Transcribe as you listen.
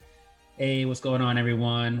Hey, what's going on,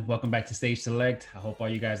 everyone? Welcome back to Stage Select. I hope all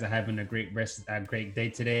you guys are having a great day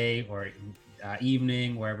today or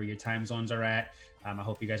evening, wherever your time zones are at. I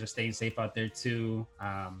hope you guys are staying safe out there too,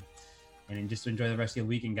 and then just enjoy the rest of your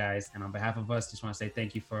weekend, guys. And on behalf of us, just want to say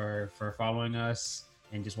thank you for following us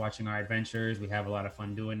and just watching our adventures. We have a lot of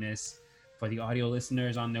fun doing this. For the audio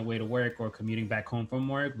listeners on their way to work or commuting back home from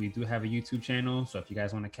work, we do have a YouTube channel. So if you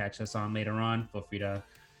guys want to catch us on later on, feel free to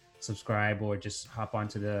subscribe or just hop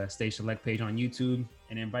onto the Stage Select page on YouTube,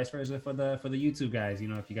 and then vice versa for the YouTube guys. You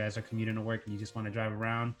know, if you guys are commuting to work and you just want to drive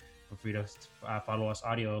around, feel free to follow us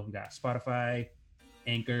audio. We got Spotify,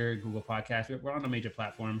 Anchor, Google Podcasts. We're on the major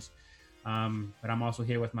platforms. But I'm also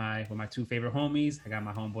here with my two favorite homies. I got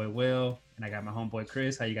my homeboy Will and I got my homeboy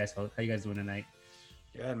Chris. How you guys doing tonight?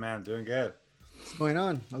 Good, man, doing good. What's going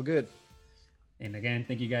on? Oh, good. And again,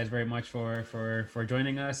 thank you guys very much for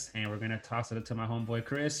joining us. And we're gonna toss it to my homeboy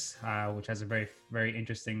Chris, which has a very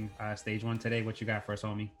interesting stage one today. What you got for us,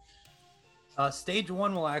 homie? Stage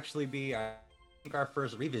one will actually be, I think, our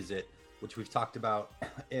first revisit, which we've talked about.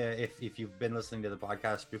 If you've been listening to the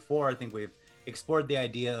podcast before, I think we've explored the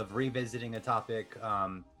idea of revisiting a topic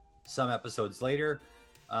some episodes later.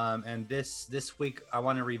 And this week, I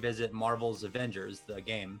want to revisit Marvel's Avengers, the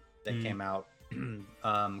game that came out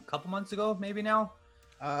a couple months ago, maybe now.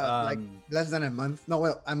 Like less than a month. No,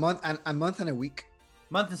 well, a month and a week.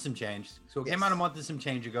 Month and some change. So it came out a month and some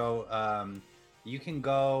change ago. You can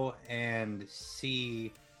go and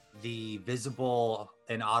see the visible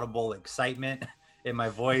and audible excitement in my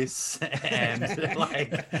voice and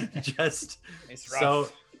like just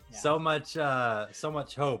so much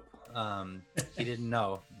hope. He didn't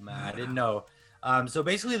know. I didn't know. So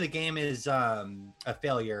basically the game is a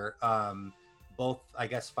failure. Both, I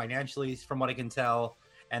guess, financially, from what I can tell,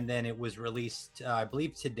 and then it was released, I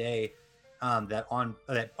believe, today. That on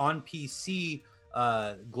PC,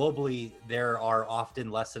 globally, there are often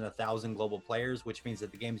less than 1,000 global players, which means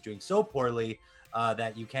that the game's doing so poorly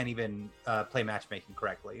that you can't even play matchmaking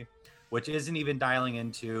correctly, which isn't even dialing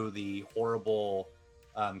into the horrible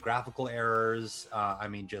graphical errors. I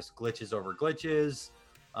mean, just glitches over glitches.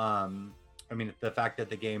 I mean, the fact that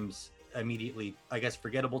the game's immediately, I guess,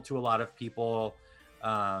 forgettable to a lot of people.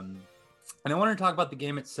 And I want to talk about the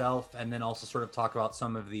game itself, and then also sort of talk about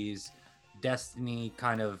some of these Destiny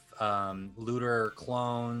kind of looter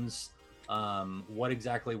clones. What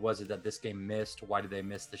exactly was it that this game missed? Why did they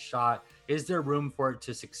miss the shot? Is there room for it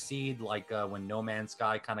to succeed, like when No Man's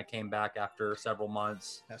Sky kind of came back after several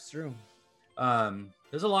months? That's true.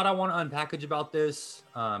 There's a lot I want to unpackage about this,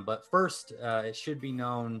 but first, it should be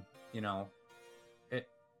known,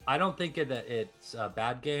 I don't think that it's a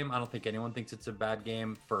bad game. I don't think anyone thinks it's a bad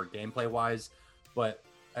game for gameplay wise, but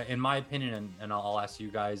in my opinion, and I'll ask you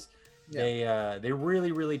guys, they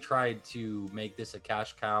really tried to make this a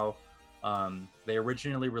cash cow. They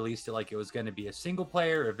originally released it like it was going to be a single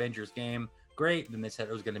player Avengers game. Great. Then they said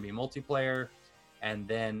it was going to be multiplayer, and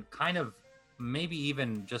then kind of maybe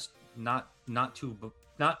even just not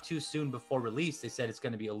too soon before release, they said it's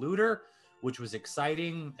going to be a looter, which was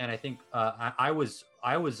exciting. And I think I was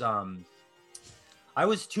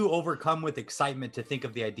too overcome with excitement to think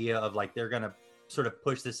of the idea of like they're gonna sort of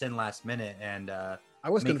push this in last minute and I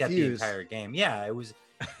was make confused. that the entire game. Yeah, it was.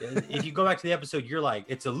 If you go back to the episode, you're like,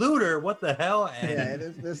 it's a looter. What the hell? And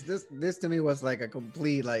Yeah, this to me was like a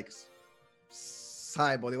complete like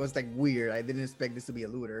sideboard. It was like weird. I didn't expect this to be a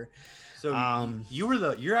looter. so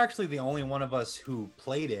you're actually the only one of us who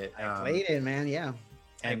played it. I played it, man. Yeah,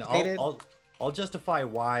 and played it. I'll justify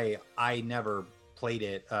why I never played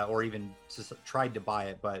it or even just tried to buy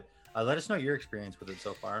it, but let us know your experience with it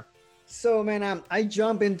so far. So, man, I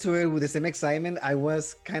jumped into it with the same excitement. I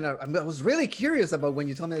was really curious about when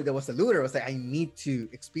you told me there was a looter. I was like, I need to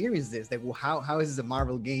experience this. Like, well, how is this a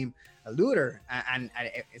Marvel game, a looter? And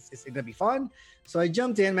it's gonna be fun. So I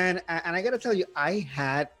jumped in, man, and I gotta tell you, I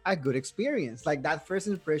had a good experience. Like that first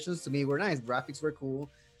impressions to me were nice. Graphics were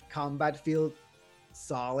cool. Combat felt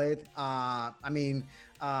solid. I mean,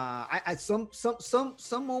 I some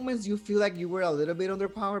moments you feel like you were a little bit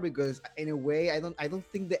underpowered because in a way I don't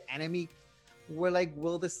think the enemy were like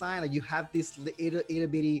well designed. Like you have these itty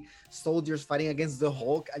bitty soldiers fighting against the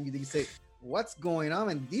Hulk, and you say, "What's going on?"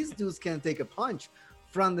 And these dudes can take a punch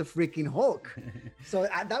from the freaking Hulk. So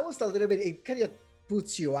that was a little bit. It kind of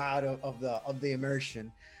puts you out of the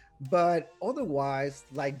immersion. But otherwise,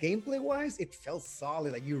 like gameplay wise, it felt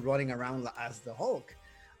solid. Like you running around as the Hulk.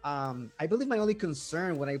 I believe my only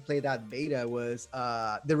concern when I played that beta was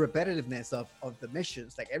the repetitiveness of the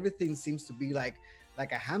missions. Like everything seems to be like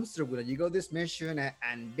a hamster wheel. You go this mission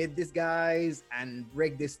and beat these guys and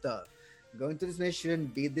break this stuff. go into this mission,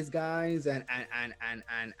 beat these guys, and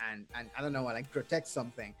I don't know, like protect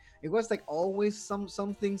something. It was like always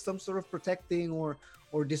something, some sort of protecting or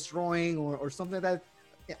destroying or something like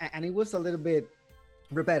that, and it was a little bit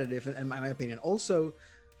repetitive in my opinion. Also,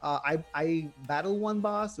 I battled one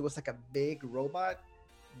boss. It was like a big robot.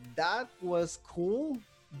 That was cool,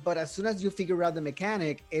 but as soon as you figure out the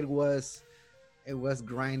mechanic, it was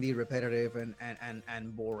grindy, repetitive,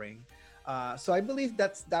 and boring. So I believe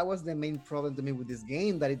that was the main problem to me with this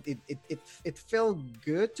game. That it felt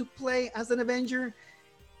good to play as an Avenger.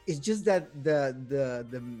 It's just that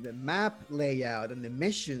the map layout and the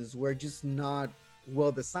missions were just not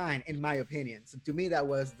well designed, in my opinion. So to me, that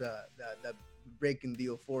was the breaking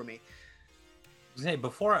deal for me. Hey,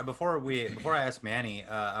 before I ask Manny,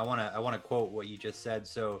 I wanna quote what you just said.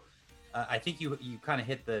 So I think you kind of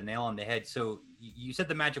hit the nail on the head. So you said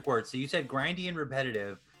the magic word. So you said grindy and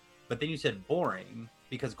repetitive, but then you said boring,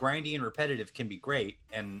 because grindy and repetitive can be great,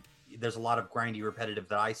 and there's a lot of grindy repetitive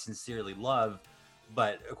that I sincerely love.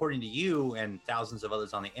 But according to you and thousands of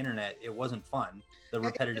others on the internet, it wasn't fun. The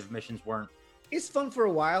repetitive missions weren't. It's fun for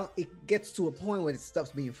a while. It gets to a point where it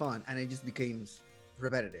stops being fun and it just becomes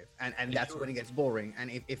repetitive, and that's when it gets boring. And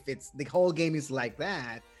if it's the whole game is like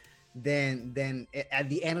that, then at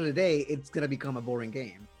the end of the day, it's gonna become a boring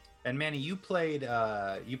game. And Manny, you played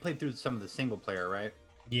through some of the single player, right?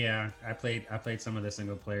 Yeah, I played some of the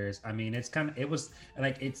single players. I mean, it was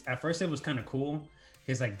like, it's at first it was kind of cool.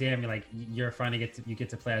 It's like, damn, you're finally get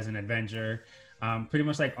to play as an Avenger, pretty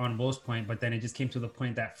much like on Will's point. But then it just came to the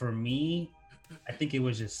point that for me, I think it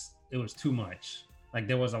was too much. Like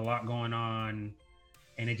there was a lot going on,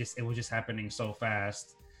 and it was just happening so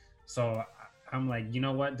fast. So I'm like, you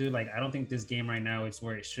know what, dude? Like, I don't think this game right now is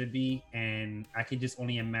where it should be, and I could just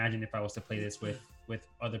only imagine if I was to play this with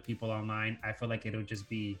other people online. I feel like it would just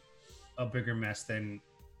be a bigger mess than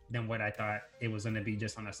what I thought it was going to be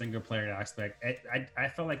just on a single player aspect. I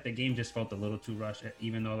felt like the game just felt a little too rushed,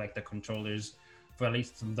 even though like the controllers, for at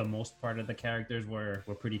least the most part of the characters, were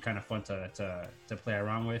pretty kind of fun to play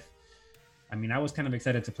around with. I mean, I was kind of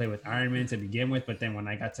excited to play with Iron Man to begin with, but then when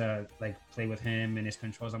I got to like play with him and his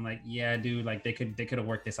controls, I'm like, yeah, dude, like they could have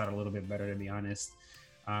worked this out a little bit better, to be honest.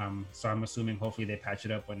 So I'm assuming hopefully they patch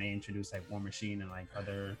it up when they introduce like War Machine and like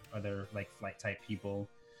other like flight type people.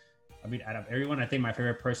 I mean, out of everyone, I think my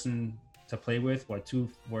favorite person to play with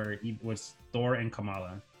was Thor and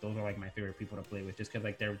Kamala. Those are like my favorite people to play with, just because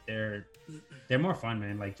like they're more fun,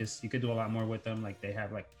 man. Like just you could do a lot more with them. Like they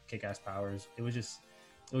have like kick-ass powers. It was just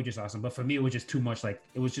awesome. But for me, it was just too much. Like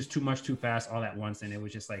it was just too much, too fast, all at once, and it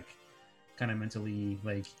was just like kind of mentally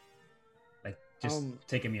like just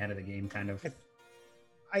taking me out of the game, kind of.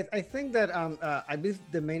 I think that I believe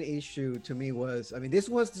the main issue to me was, I mean, this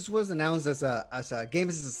was announced as a game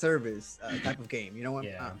as a service type of game, you know what?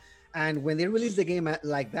 Yeah. And when they release the game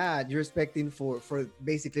like that, you're expecting for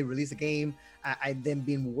basically release a game. I then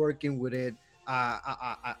been working with it.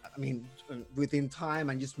 I mean, within time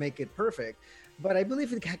and just make it perfect. But I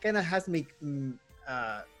believe it kind of has made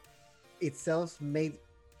itself made.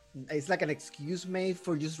 It's like an excuse made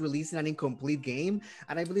for just releasing an incomplete game,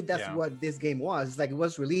 and I believe that's what this game was. It's like it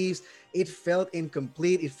was released, it felt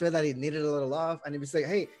incomplete, it felt that it needed a little love, and it was like,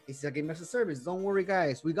 hey, it's a game as a service, don't worry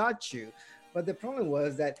guys, we got you. But the problem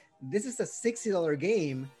was that this is a $60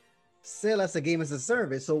 game, sell as a game as a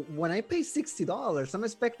service. So when I pay $60, I'm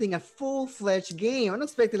expecting a full-fledged game. I'm not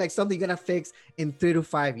expecting like something you're gonna fix in 3 to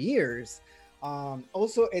 5 years.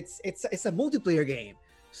 Also, it's a multiplayer game,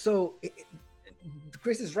 so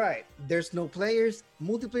Chris is right. There's no players.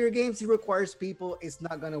 Multiplayer games, it requires people. It's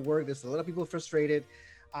not going to work. There's a lot of people frustrated.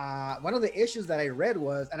 One of the issues that I read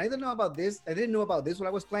was, and I didn't know about this. I didn't know about this when I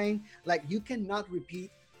was playing. Like, you cannot repeat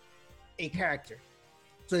a character.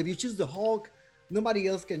 So if you choose the Hulk, nobody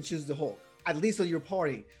else can choose the Hulk, at least on your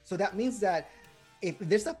party. So that means that if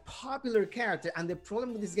there's a popular character, and the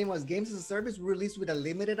problem with this game was games as a service released with a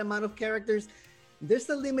limited amount of characters. There's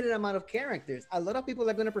a limited amount of characters. A lot of people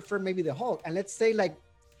are going to prefer maybe the Hulk. And let's say like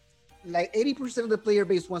 80% of the player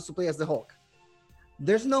base wants to play as the Hulk.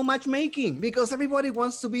 There's no matchmaking because everybody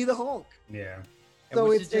wants to be the Hulk. Yeah.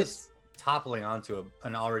 So it's just toppling onto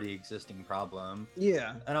an already existing problem.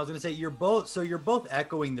 Yeah. And I was going to say, you're both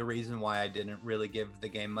echoing the reason why I didn't really give the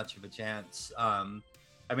game much of a chance.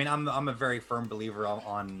 I mean, I'm a very firm believer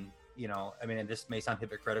on, you know, I mean, and this may sound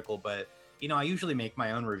hypocritical, but, you know, I usually make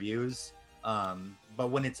my own reviews. But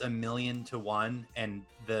when it's 1,000,000 to 1 and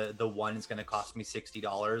the one is going to cost me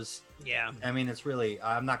 $60, yeah, I mean, it's really,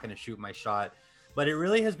 I'm not going to shoot my shot. But it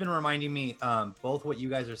really has been reminding me both what you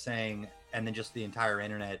guys are saying and then just the entire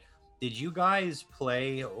internet. Did you guys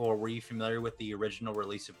play or were you familiar with the original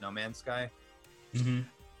release of No Man's Sky? Mm-hmm.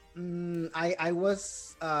 I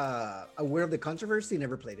was aware of the controversy,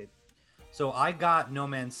 never played it. So I got No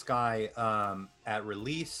Man's Sky at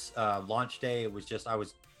release, launch day. It was just I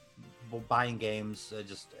was buying games.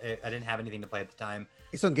 I didn't have anything to play at the time.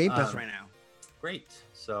 It's on Game Pass right now. Great.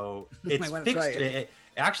 So it's wanna fixed. try it.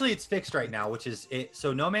 Actually, it's fixed right now, which is it.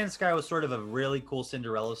 So No Man's Sky was sort of a really cool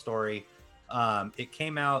Cinderella story. It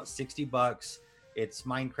came out $60. It's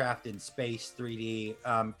Minecraft in space 3D.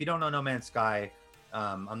 If you don't know No Man's Sky,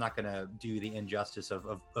 I'm not going to do the injustice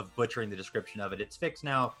of butchering the description of it. It's fixed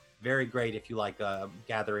now. Very great if you like a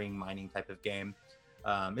gathering mining type of game.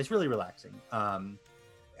 It's really relaxing.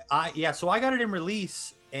 So I got it in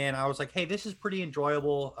release and I was like, hey, this is pretty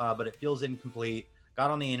enjoyable, but it feels incomplete. Got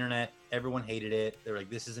on the internet. Everyone hated it. They're like,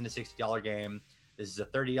 this isn't a $60 game. This is a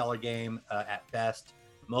 $30 game at best.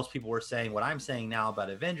 Most people were saying what I'm saying now about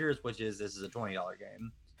Avengers, which is this is a $20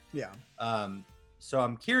 game. Yeah. So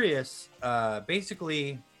I'm curious.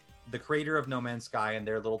 Basically, the creator of No Man's Sky and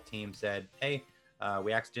their little team said, hey,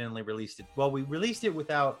 we accidentally released it. Well, we released it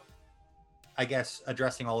without, I guess,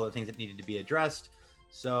 addressing all of the things that needed to be addressed.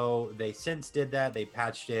 So they since did that. They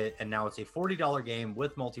patched it, and now it's a $40 game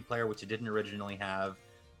with multiplayer, which it didn't originally have.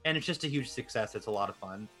 And it's just a huge success. It's a lot of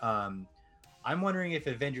fun. I'm wondering if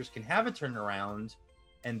Avengers can have a turnaround,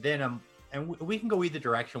 and then we can go either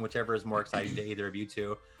direction, whichever is more exciting to either of you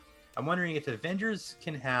two. I'm wondering if Avengers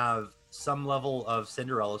can have some level of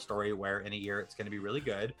Cinderella story where in a year it's going to be really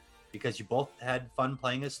good because you both had fun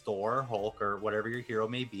playing as Thor, Hulk, or whatever your hero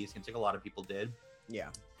may be. Seems like a lot of people did. Yeah.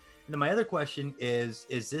 And then my other question is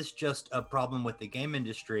this just a problem with the game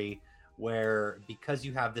industry where because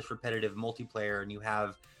you have this repetitive multiplayer and you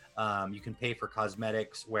have you can pay for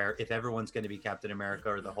cosmetics where if everyone's going to be Captain America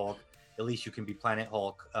or the Hulk, at least you can be Planet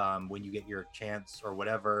Hulk when you get your chance or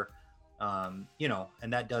whatever. And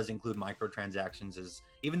that does include microtransactions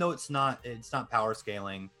even though it's not power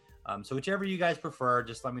scaling. So whichever you guys prefer,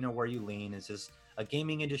 just let me know where you lean. Is this a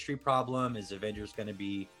gaming industry problem? Is Avengers going to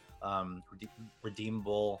be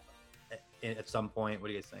redeemable at some point? What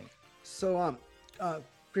do you guys think? So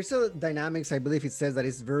Crystal Dynamics, I believe it says that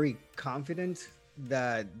it's very confident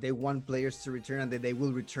that they want players to return and that they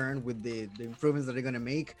will return with the improvements that they're going to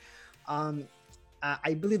make.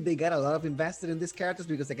 I believe they got a lot of invested in these characters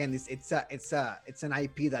because again, it's an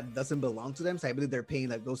IP that doesn't belong to them. So I believe they're paying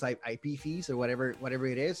like those IP fees or whatever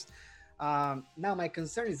it is. Now my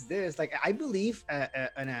concern is this: like I believe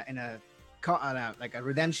in a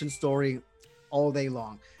redemption story all day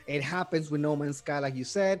long. It happens with No Man's Sky, like you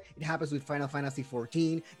said. It happens with Final Fantasy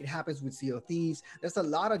 14. It happens with Sea of Thieves. There's a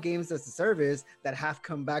lot of games as a service that have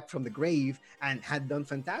come back from the grave and had done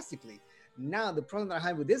fantastically. Now the problem that I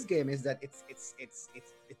have with this game is that it's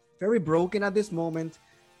very broken at this moment.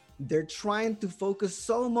 They're trying to focus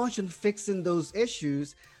so much on fixing those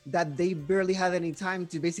issues that they barely had any time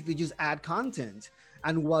to basically just add content.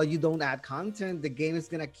 And while you don't add content, the game is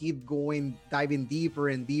gonna keep diving deeper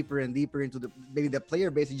and deeper and deeper into maybe the player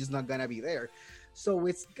base is just not gonna be there. So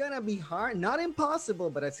it's gonna be hard, not impossible,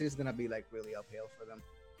 but I say it's gonna be like really uphill for them.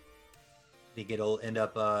 Think it'll end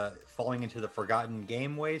up falling into the forgotten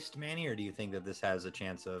game waste, Manny, or do you think that this has a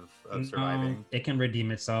chance of surviving? It can redeem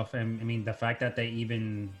itself. And I mean, the fact that they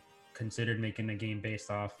even considered making a game based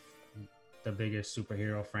off the biggest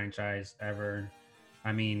superhero franchise ever,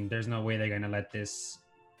 I mean, there's no way they're gonna let this.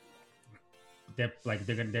 They're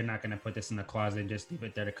not gonna put this in the closet and just leave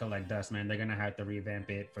it there to collect dust, man. They're gonna have to revamp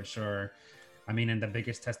it for sure. I mean, and the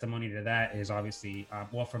biggest testimony to that is obviously,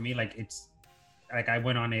 well, for me, like it's. Like I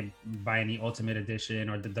went on buying the Ultimate Edition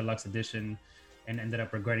or the Deluxe Edition and ended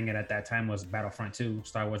up regretting it at that time was Battlefront 2,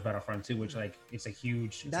 Star Wars Battlefront 2, which like it's a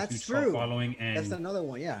huge cult following. And that's another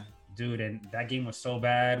one, yeah. Dude, and that game was so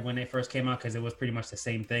bad when it first came out because it was pretty much the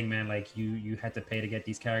same thing, man. Like you had to pay to get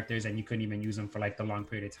these characters and you couldn't even use them for like the long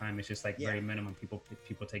period of time. It's just like very minimum. People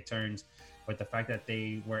take turns. But the fact that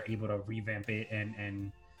they were able to revamp it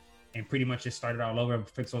and pretty much just started all over,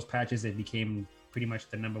 fix those patches, it became pretty much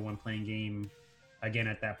the #1 playing game again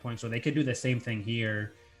at that point. So they could do the same thing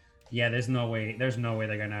here. Yeah, there's no way they're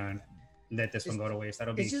gonna let this one go to waste.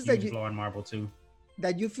 That'll be a huge blow on Marvel too.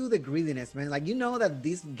 That you feel the greediness, man. Like, you know that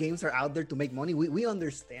these games are out there to make money. We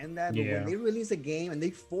understand that, but when they release a game and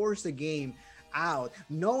they force a game out,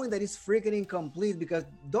 knowing that it's freaking incomplete, because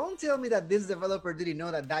don't tell me that this developer didn't know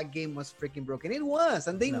that game was freaking broken. It was,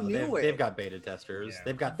 and they knew it. They've got beta testers.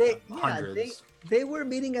 They've got hundreds. They were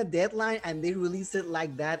meeting a deadline and they released it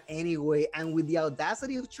like that anyway. And with the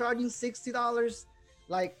audacity of charging $60,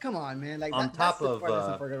 like, come on, man. Like on top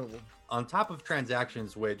of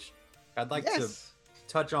transactions, which I'd like to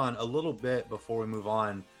touch on a little bit before we move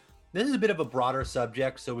on. This is a bit of a broader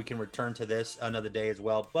subject, so we can return to this another day as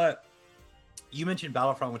well. But you mentioned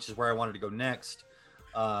Battlefront, which is where I wanted to go next.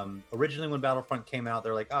 Originally, when Battlefront came out,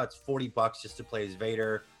 they're like, "Oh, it's $40 just to play as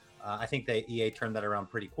Vader." I think the EA turned that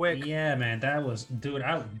around pretty quick. Yeah, man, that was, dude.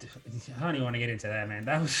 I don't even want to get into that, man.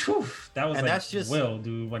 That was, whew, that was And like that's just- Will,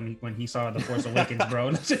 dude, when he saw the Force Awakens,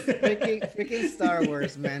 bro. Freaking Star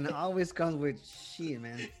Wars, man, always comes with shit,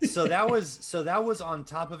 man. So that was on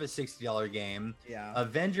top of a $60 game. Yeah.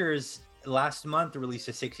 Avengers last month released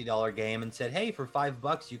a $60 game and said, "Hey, for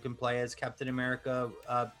 $5 you can play as Captain America,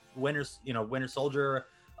 Winter Soldier.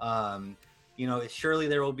 Surely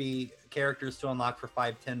there will be characters to unlock for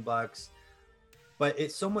 $5-10." But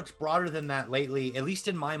it's so much broader than that lately, at least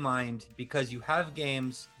in my mind, because you have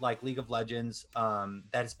games like League of Legends that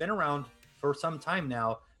has been around for some time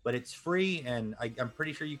now, but it's free, and I'm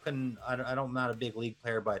pretty sure you can. I'm not a big League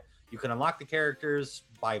player, but you can unlock the characters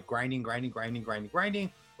by grinding,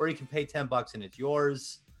 or you can pay $10 and it's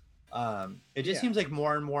yours. It just seems like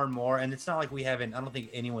more and more, and it's not like I don't think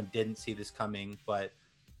anyone didn't see this coming, but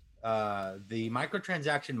the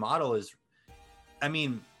microtransaction model is, I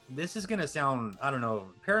mean, this is gonna sound, I don't know,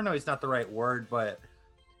 paranoid is not the right word, but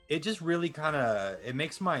it just really it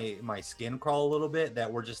makes my skin crawl a little bit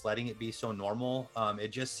that we're just letting it be so normal. It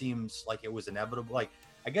just seems like it was inevitable. Like,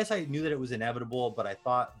 I guess I knew that it was inevitable, but I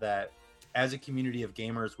thought that as a community of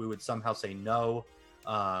gamers, we would somehow say no,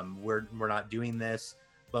 we're not doing this,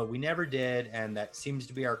 but we never did. And that seems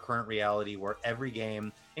to be our current reality, where every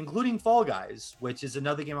game, including Fall Guys, which is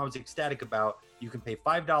another game I was ecstatic about, you can pay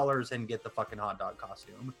 $5 and get the fucking hot dog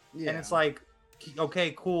costume. Yeah. And it's like,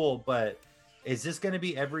 okay, cool, but is this going to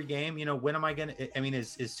be every game? When am I going to,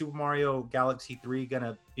 is Super Mario Galaxy 3 going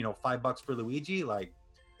to, $5 for Luigi? Like,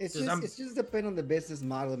 it's just depend on the business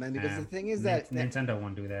model, man, because the thing is that Nintendo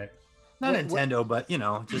won't do that. Not Nintendo, but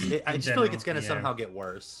I just feel like it's gonna yeah. somehow get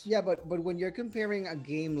worse. Yeah, but when you're comparing a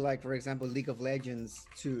game like, for example, League of Legends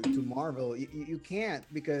to Marvel, you can't,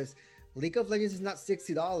 because League of Legends is not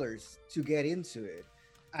 $60 to get into it,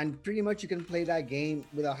 and pretty much you can play that game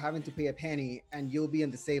without having to pay a penny, and you'll be on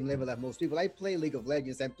the same level as most people. I play League of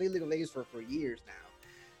Legends. I played League of Legends for years now,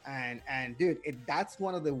 and dude, that's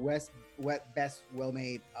one of the best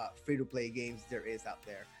well-made free-to-play games there is out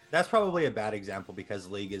there. That's probably a bad example because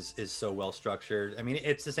League is so well structured. I mean,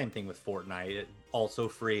 it's the same thing with Fortnite. It's also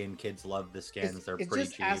free and kids love the skins. They're pretty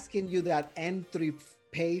just cheap. Asking you that entry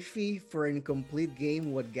pay fee for an incomplete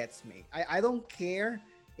game what gets me. I don't care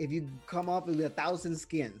if you come up with 1,000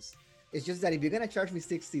 skins. It's just that if you're gonna charge me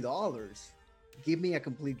 $60, give me a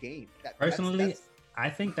complete game. Personally, I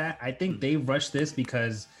think they rushed this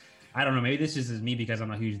because, I don't know, maybe this is just me because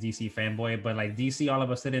I'm a huge DC fanboy, but like DC, all of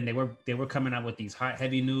a sudden they were coming out with these hot,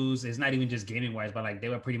 heavy news. It's not even just gaming wise, but like they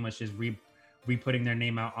were pretty much just re-putting their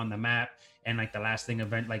name out on the map. And like the last thing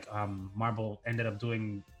event, like Marvel ended up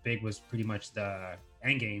doing big was pretty much the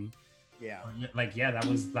Endgame. Yeah. Like, yeah, that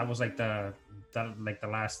was like the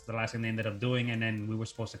last thing they ended up doing. And then we were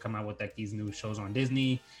supposed to come out with like these new shows on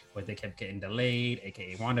Disney, but they kept getting delayed,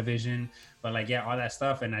 aka WandaVision. But like, yeah, all that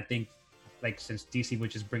stuff. And I think, like, since DC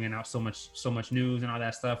was just bringing out so much news and all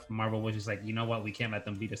that stuff, Marvel was just like, you know what, we can't let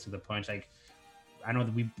them beat us to the punch. Like, I know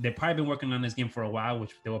that they've probably been working on this game for a while,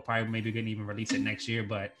 which they will probably maybe gonna even release it next year.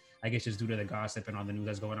 But I guess just due to the gossip and all the news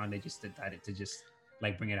that's going on, they just decided to just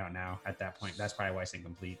like bring it out now. At that point, that's probably why it's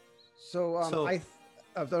incomplete. Sorry about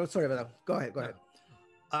that. Go ahead.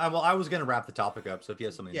 Well, I was gonna wrap the topic up, so if you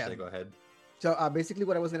have something to say, go ahead. So basically,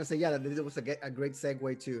 what I was gonna say, this was a great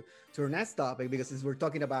segue to our next topic, because since we're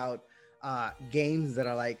talking about games that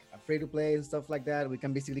are like free to play and stuff like that, we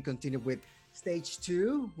can basically continue with stage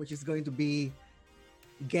 2, which is going to be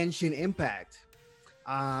Genshin Impact.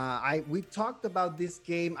 We talked about this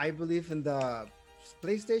game, I believe, in the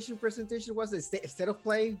PlayStation presentation. Was it State of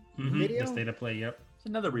Play video? The State of Play, yep. It's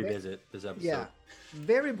another revisit this episode. Yeah,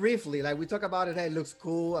 very briefly, like we talk about it. Hey, it looks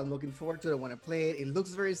cool. I'm looking forward to it. I want to play it. It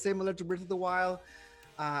looks very similar to Breath of the Wild.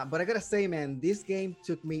 But I gotta say, man, this game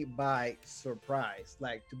took me by surprise.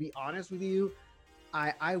 Like, to be honest with you,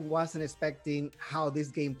 I wasn't expecting how this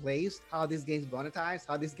game plays, how this game's monetized,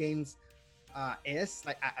 how this game's is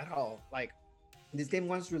like at all. Like, this game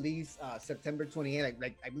was released September 28th,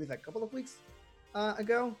 like I believe like a couple of weeks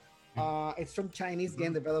ago. It's from Chinese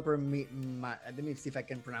game developer. Let me see if I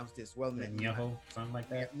can pronounce this well. Mihoyo, something like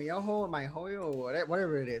that. Mihoyo,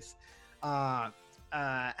 whatever it is.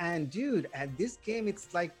 And dude, at this game,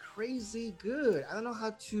 it's like crazy good. I don't know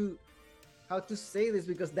how to say this,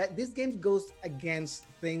 because this game goes against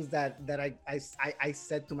things that I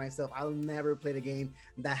said to myself, I'll never play the game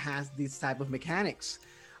that has this type of mechanics.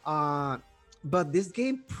 But this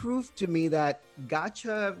game proved to me that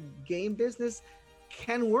gacha game business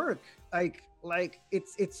can work. Like, Like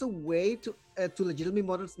it's a way to legitimately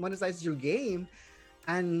monetize your game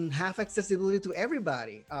and have accessibility to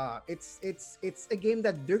everybody. It's a game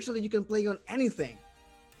that virtually you can play on anything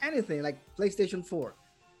like PlayStation 4,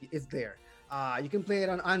 it's there. You can play it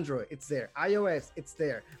on Android, it's there. iOS, it's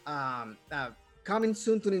there. Coming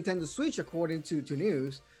soon to Nintendo Switch, according to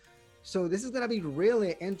news. So this is gonna be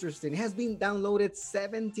really interesting. It has been downloaded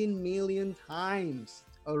 17 million times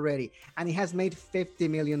already, and it has made $50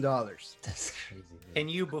 million. That's crazy. Dude. Can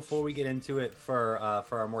you, before we get into it, for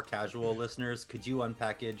our more casual listeners, could you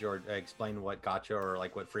unpackage or explain what gacha or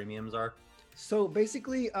like what freemiums are? So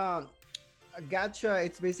basically, a gacha,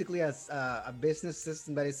 it's basically a business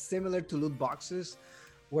system that is similar to loot boxes,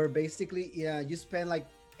 where basically you spend like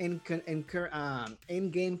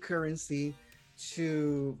in-game currency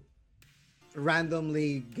to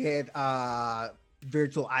randomly get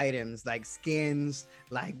virtual items like skins,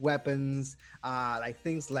 like weapons, like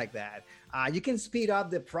things like that. You can speed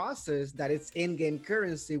up the process that it's in-game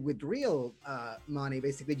currency with real money,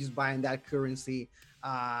 basically just buying that currency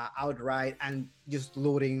outright and just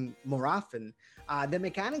loading more often. The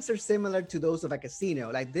mechanics are similar to those of a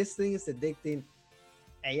casino. Like this thing is addicting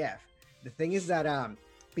AF. The thing is that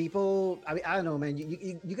people, I mean, I don't know, man,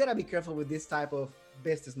 you gotta be careful with this type of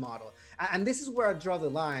business model. And this is where I draw the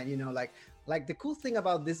line, you know, like the cool thing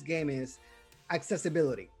about this game is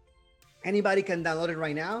accessibility. Anybody can download it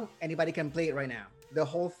right now. Anybody can play it right now. The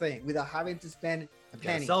whole thing without having to spend a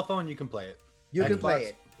penny. Cell phone, you can play it. You can play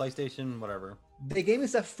it. PlayStation, whatever. The game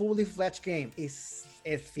is a fully fledged game.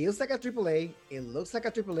 It feels like a AAA. It looks like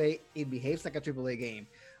a AAA. It behaves like a AAA game.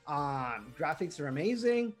 Graphics are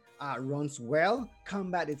amazing. Runs well.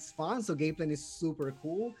 Combat is fun. So gameplay is super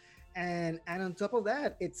cool. And on top of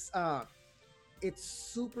that, it's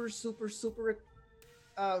super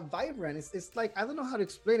vibrant. It's like, I don't know how to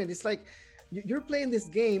explain it. It's like you're playing this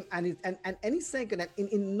game and any second,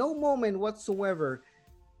 in no moment whatsoever,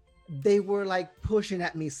 they were like pushing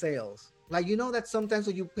at me sales. Like, you know that sometimes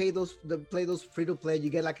when you play those free to play, you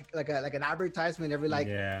get like an advertisement every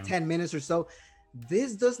 10 minutes or so.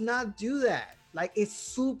 This does not do that. Like, it's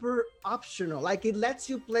super optional. Like, it lets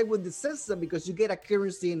you play with the system because you get a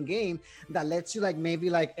currency in game that lets you like maybe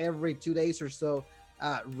like every 2 days or so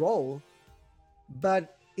roll,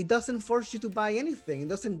 but it doesn't force you to buy anything. It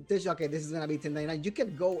doesn't tell you, okay, this is gonna be $10.99. You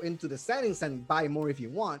can go into the settings and buy more if you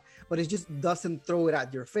want, but it just doesn't throw it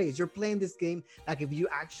at your face. You're playing this game like if you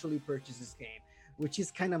actually purchase this game, which is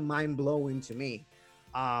kind of mind-blowing to me.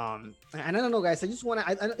 And I don't know, guys, I just want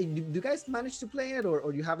to, do you guys manage to play it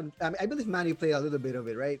or you haven't? I mean, I believe Manny played a little bit of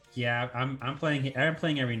it, right? Yeah, I'm playing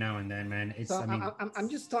every now and then, man. It's, so I'm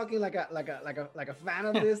just talking like a fan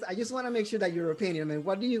of this. I just want to make sure that your opinion, man,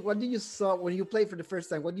 what do you saw when you played for the first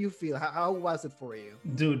time? What do you feel? How was it for you?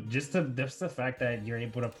 Dude, just the fact that you're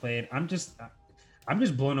able to play it, I'm just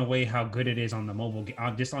blown away how good it is on the mobile game,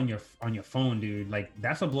 just on your phone, dude. Like,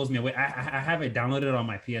 that's what blows me away. I have it downloaded on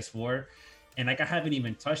my PS4. And like, I haven't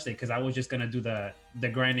even touched it because I was just gonna do the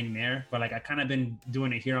grinding there, but like I kind of been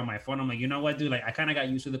doing it here on my phone. I'm like, you know what, dude? Like, I kind of got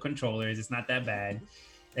used to the controllers. It's not that bad.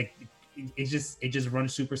 Like, it just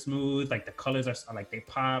runs super smooth. Like, the colors are like, they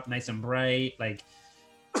pop nice and bright. Like,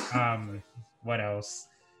 what else?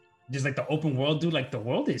 Just like the open world, dude. Like, the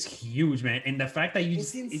world is huge, man. And the fact that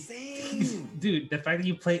it's insane, dude. The fact that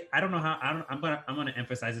you play, I don't know how. I'm gonna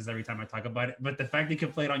emphasize this every time I talk about it. But the fact that you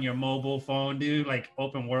can play it on your mobile phone, dude. Like,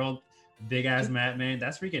 open world. Big ass map, man.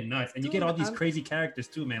 That's freaking nuts. And dude, you get all these crazy characters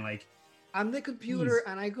too, man. Like, I'm the computer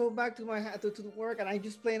and I go back to my to work and I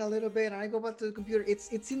just playing a little bit and I go back to the computer.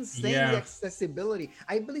 It's insane, the accessibility.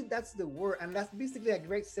 I believe that's the word, and that's basically a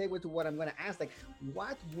great segue to what I'm gonna ask. Like,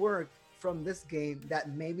 what worked from this game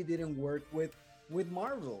that maybe didn't work with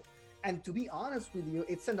Marvel? And to be honest with you,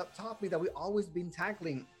 it's a topic that we've always been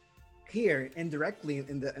tackling here indirectly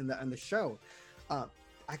in the show.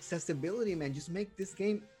 Accessibility, man. Just make this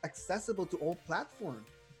game accessible to all platforms.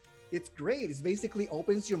 It's great. It's basically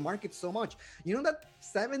opens your market so much. You know that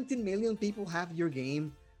 17 million people have your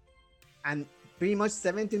game, and pretty much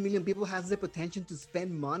 17 million people has the potential to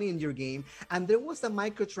spend money in your game. And there was a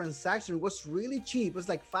microtransaction. It was really cheap. It was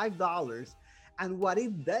like $5. And what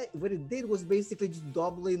it did was basically just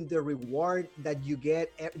doubling the reward that you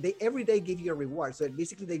get. They every day give you a reward. So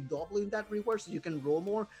basically they doubling that reward so you can roll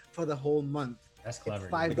more for the whole month. That's clever.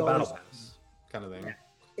 $5 like a battle pass kind of thing.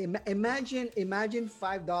 Yeah. Imagine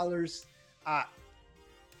 $5.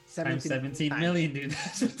 17 million, dude.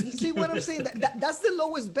 You see what I'm saying? That's the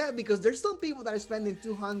lowest bet, because there's some people that are spending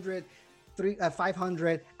 $200,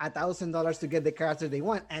 $500, $1,000 to get the character they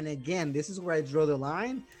want. And again, this is where I draw the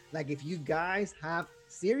line. Like, if you guys have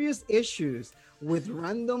serious issues with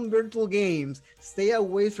random virtual games, stay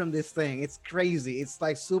away from this thing. It's crazy. It's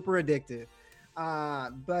like super addictive.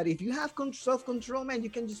 But if you have self-control, man, you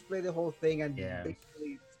can just play the whole thing and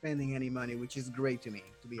basically spending any money, which is great to me.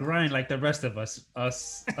 To be grind like the rest of us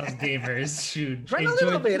gamers should grind a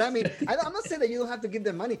little bit. I mean, I'm not saying that you don't have to give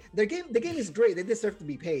them money. The game is great. They deserve to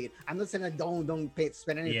be paid. I'm not saying that don't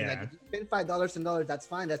spend anything. Like if you spend $5, that's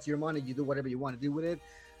fine. That's your money. You do whatever you want to do with it.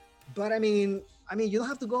 But I mean, you don't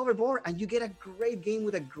have to go overboard, and you get a great game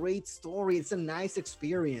with a great story. It's a nice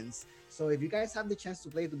experience. So if you guys have the chance to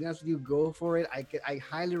play it, to be honest with you, go for it. I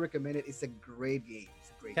highly recommend it. It's a great game.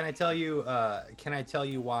 Can I tell you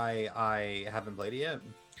why I haven't played it yet?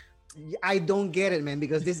 I don't get it, man,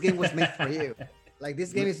 because this game was meant for you. Like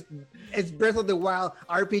this game it's Breath of the Wild,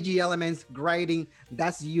 RPG elements, grinding.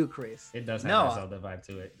 That's you, Chris. It does have a Zelda vibe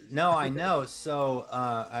to it. No, I know. So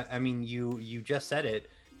I mean, you just said it,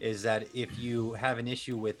 is that if you have an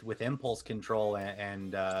issue with impulse control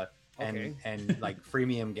and like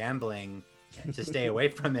freemium gambling, to stay away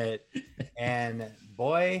from it. And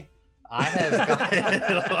boy, I have got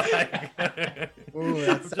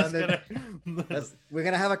we're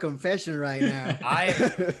gonna have a confession right now.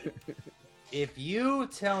 If you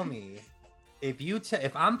tell me,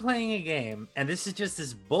 if I'm playing a game and this is just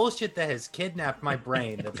this bullshit that has kidnapped my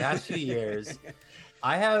brain the past few years,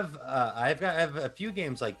 I have a few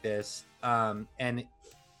games like this, and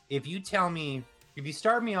if you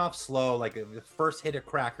start me off slow, like the first hit of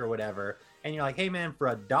crack or whatever, and you're like, hey man,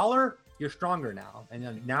 for $1 you're stronger now,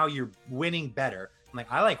 and now you're winning better. I'm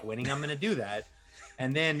like, I like winning, I'm gonna do that.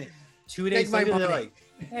 And then 2 days later, they're like,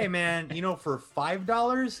 hey man, for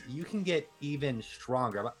 $5 you can get even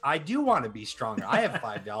stronger. I do want to be stronger. I have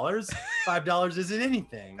 $5. $5 isn't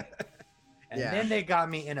anything. And then they got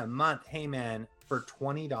me in a month, hey man, for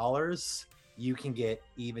 $20 you can get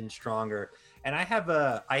even stronger. And I'm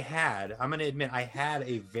gonna admit, I had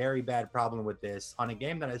a very bad problem with this on a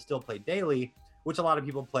game that I still play daily, which a lot of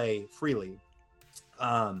people play freely.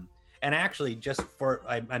 And actually,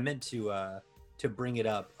 I meant to bring it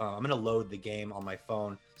up. I'm gonna load the game on my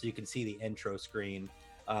phone so you can see the intro screen.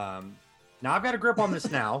 Now I've got a grip on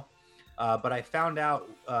this now, but I found out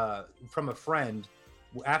from a friend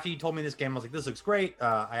after he told me this game. I was like, this looks great.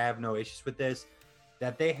 I have no issues with this.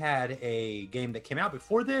 That they had a game that came out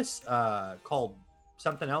before this called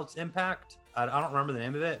something else, Impact. I don't remember the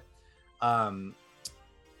name of it.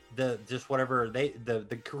 The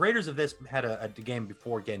creators of this had a game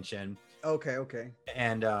before Genshin. Okay.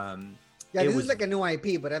 And this is like a new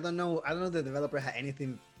IP, but I don't know if the developer had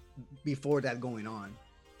anything before that going on.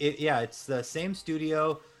 It's the same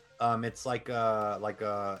studio. It's like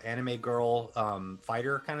a anime girl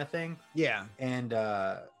fighter kind of thing. Yeah. And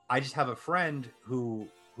I just have a friend who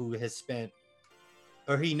has spent,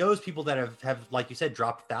 or he knows people that have like you said,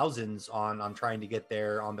 dropped thousands on trying to get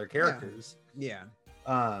there on their characters. Yeah.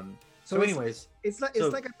 So anyways, it's like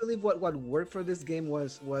I believe what worked for this game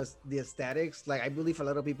was the aesthetics. Like I believe a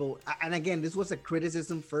lot of people, and again, this was a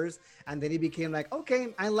criticism first, and then it became like,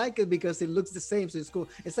 okay, I like it because it looks the same, so it's cool.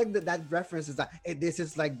 It's like that reference is that hey, this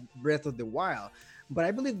is like Breath of the Wild. But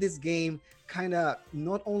I believe this game kind of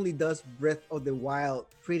not only does Breath of the Wild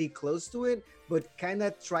pretty close to it, but kind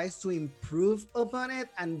of tries to improve upon it.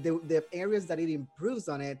 And the areas that it improves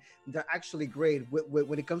on it, they're actually great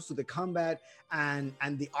when it comes to the combat and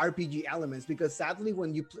the RPG elements. Because sadly,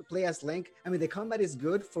 when you play as Link, I mean, the combat is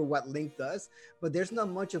good for what Link does, but there's not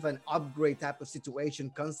much of an upgrade type of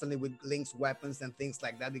situation constantly with Link's weapons and things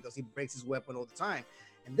like that, because he breaks his weapon all the time.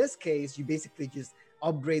 In this case, you basically just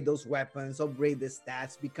upgrade those weapons, upgrade the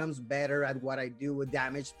stats, becomes better at what I do with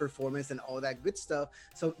damage, performance, and all that good stuff.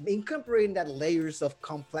 So incorporating that layers of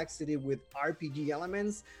complexity with RPG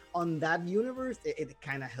elements on that universe, it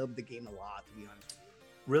kind of helped the game a lot, to be honest.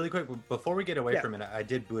 Really quick, before we get away from it, I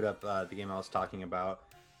did boot up the game I was talking about.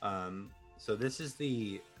 So this is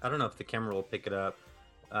I don't know if the camera will pick it up.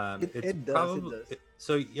 It does.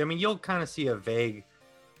 So, I mean, you'll kind of see a vague,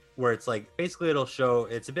 where it's like basically it'll show,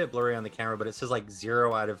 it's a bit blurry on the camera, but it says like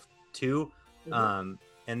 0 out of 2. Mm-hmm.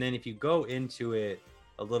 And then if you go into it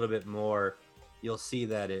a little bit more, you'll see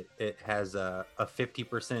that it has a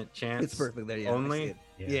 50% chance. It's perfect there, only.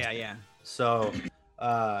 Yeah. So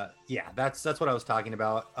that's what I was talking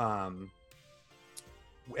about.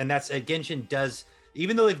 And that's Genshin does,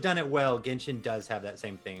 even though they've done it well, Genshin does have that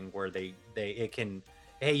same thing where it can,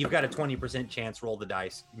 hey, you've got a 20% chance, roll the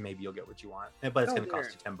dice, maybe you'll get what you want, but it's going to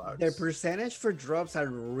cost you $10. Their percentage for drops are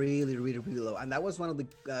really, really, really low, and that was one of the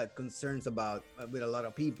concerns about with a lot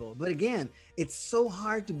of people. But again, it's so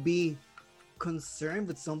hard to be concerned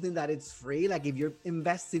with something that it's free. Like if you're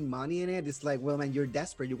investing money in it, it's like, well, man, you're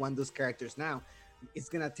desperate, you want those characters now. it's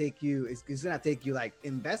gonna take you it's gonna take you like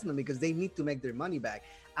investment because they need to make their money back.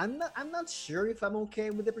 I'm not sure if I'm okay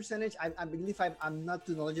with the percentage. I believe I'm not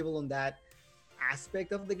too knowledgeable on that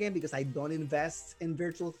aspect of the game because I don't invest in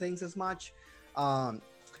virtual things as much. Um,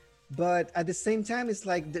 but at the same time, it's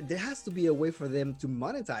like there has to be a way for them to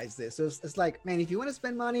monetize this. So it's like, man, if you want to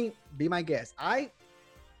spend money, be my guest. I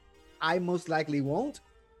most likely won't.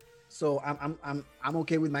 So I'm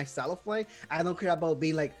okay with my style of play. I don't care about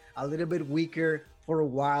being like a little bit weaker for a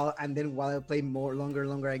while, and then while I play more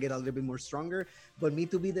longer, I get a little bit more stronger. But me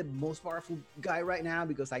to be the most powerful guy right now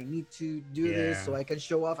because I need to do this so I can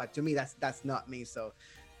show off. To me, that's not me. So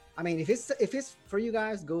I mean, if it's for you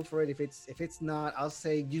guys, go for it. If it's not, I'll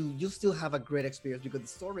say you still have a great experience because the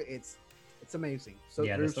story it's amazing. So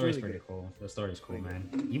yeah, the story's really pretty good. cool. The story's cool,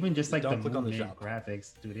 man. Even just like Don't the click on the movement, shop.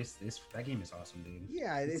 graphics, dude. That game is awesome, dude.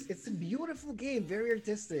 Yeah, it's a beautiful game, very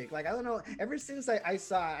artistic. Like I don't know, ever since I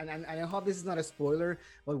saw, and I hope this is not a spoiler,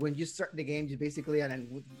 but when you start the game, you basically, and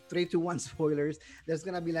then 3, 2, 1 spoilers, there's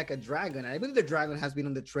gonna be like a dragon. And I believe the dragon has been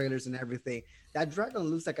on the trailers and everything. That dragon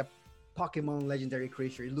looks like a Pokemon legendary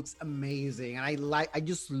creature. It looks amazing, and I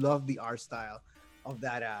just love the art style of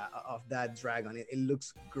that dragon. It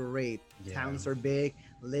looks great. Yeah. Towns are big,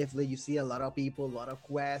 lively. You see a lot of people, a lot of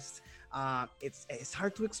quests. It's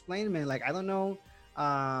hard to explain, man. Like I don't know.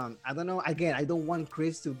 I don't know. Again, I don't want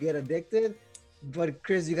Chris to get addicted, but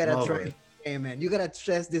Chris, you gotta try it. Hey man, you gotta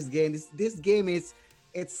trust this game. This game is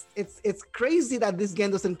it's crazy that this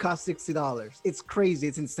game doesn't cost $60. It's crazy.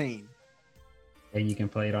 It's insane. And you can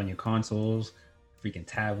play it on your consoles, freaking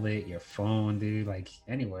tablet, your phone, dude. Like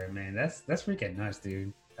anywhere, man. That's freaking nuts,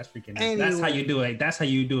 dude. That's freaking nuts. That's how you do it. That's how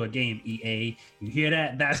you do a game, EA. You hear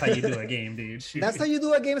that? That's how you do a game, dude. That's how you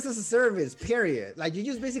do a game as a service, period. Like you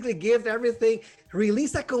just basically give everything,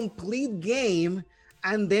 release a complete game,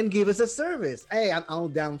 and then give us a service. Hey, I'm all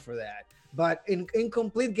down for that. But in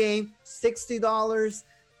complete game, $60,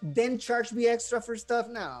 then charge me extra for stuff.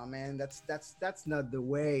 No, man, that's not the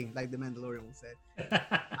way, like the Mandalorian said.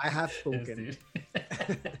 I have spoken.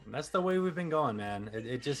 That's the way we've been going, man.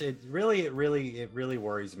 It really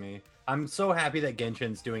worries me. I'm so happy that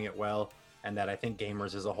Genshin's doing it well, and that I think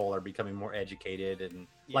gamers as a whole are becoming more educated and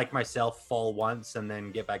like myself, fall once and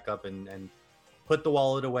then get back up and put the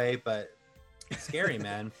wallet away. But it's scary,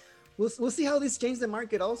 man. We'll see how this changes the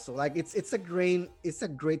market also. Like it's a great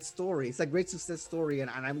story. It's a great success story, and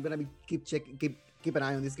I'm gonna keep an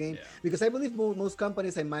eye on this game because I believe most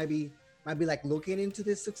companies might be like looking into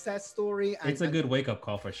this success story. It's a good wake up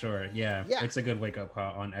call for sure. Yeah, it's a good wake up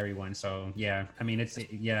call on everyone. So yeah, I mean it's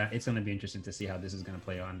gonna be interesting to see how this is gonna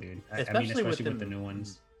play on, dude. Especially with the new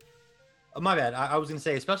ones. Oh, my bad. I was gonna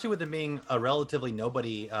say, especially with them being a relatively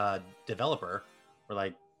nobody developer, or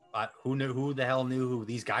like. Who the hell knew who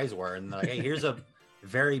these guys were? And like, hey, here's a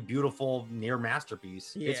very beautiful near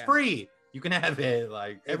masterpiece. Yeah. It's free. You can have it.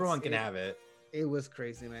 Like everyone can have it. It was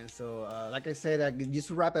crazy, man. So like I said, just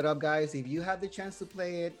to wrap it up, guys, if you have the chance to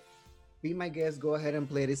play it, be my guest, go ahead and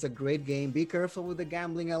play it. It's a great game. Be careful with the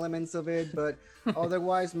gambling elements of it, but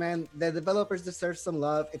otherwise, man, the developers deserve some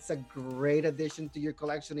love. It's a great addition to your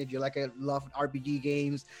collection if you love RPG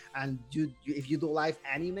games, and if you do live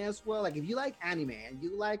anime as well. Like if you like anime and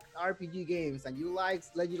you like RPG games and you like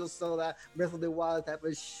Legend of Zelda, Breath of the Wild type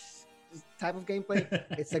of gameplay,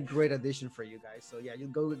 it's a great addition for you guys. So yeah, you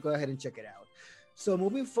go ahead and check it out. So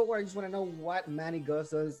moving forward, I just want to know what Manny got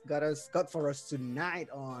for us tonight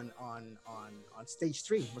on stage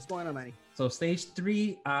 3. What's going on, Manny? So stage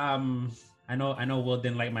 3, I know Will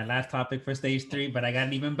didn't like my last topic for stage 3, but I got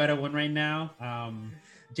an even better one right now.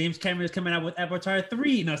 James Cameron is coming out with Avatar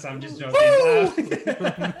 3. No, so I'm just joking.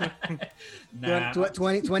 Nah.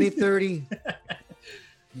 2030.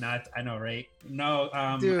 Not, I know, right? No,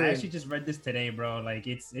 I actually just read this today, bro. Like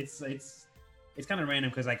it's kind of random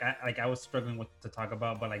because I was struggling to talk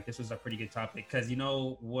about, but like this was a pretty good topic because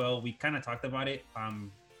well, we kind of talked about it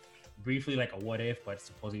briefly, like a what if, but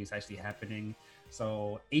supposedly it's actually happening.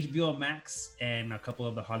 So HBO Max and a couple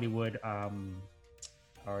of the Hollywood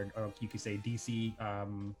or you could say DC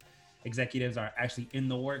executives are actually in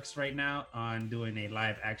the works right now on doing a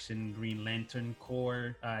live action Green Lantern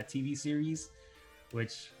Corps TV series,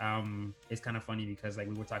 which is kind of funny because like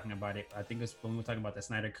we were talking about it. I think it's when we were talking about the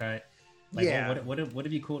Snyder Cut. Like, would it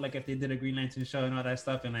be cool like if they did a Green Lantern show and all that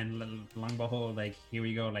stuff, and then long behold, like here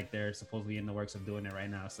we go, like they're supposedly in the works of doing it right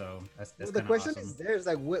now. So that's well, the question awesome. is, there's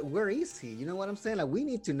like where is he? You know what I'm saying? Like we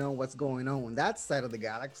need to know what's going on that side of the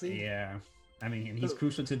galaxy. Yeah, I mean, and he's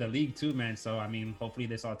crucial to the league too, man. So I mean, hopefully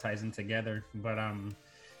this all ties in together. But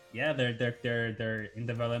yeah, they're in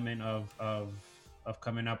development of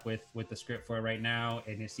coming up with the script for it right now,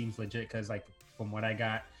 and it seems legit because like from what I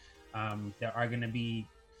got. There are going to be,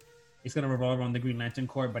 it's going to revolve around the Green Lantern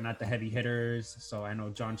Corps, but not the heavy hitters. So I know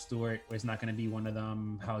John Stewart is not going to be one of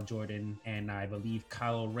them, Hal Jordan, and I believe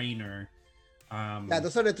Kyle Rayner. Yeah,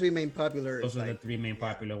 those are the three main popular. Those are the three main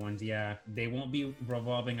popular ones. Yeah, they won't be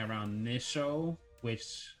revolving around this show,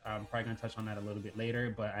 which I'm probably gonna touch on that a little bit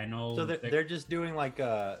later. But I know So they're just doing like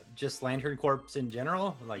just Lantern Corps in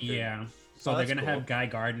general, like yeah. So Oh, they're that's gonna cool. have Guy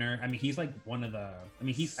Gardner. I mean, he's like one of the. I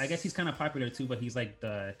mean, I guess he's kind of popular too, but he's like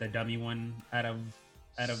the dummy one out of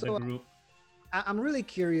So, the group. I'm really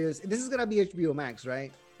curious. This is gonna be HBO Max,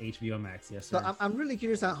 right? HBO Max, yes So sir. I'm really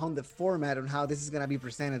curious on the format on how this is gonna be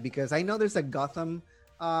presented because I know there's a Gotham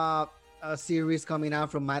a series coming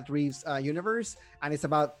out from Matt Reeves' universe, and it's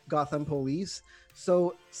about Gotham police.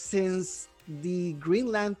 So since the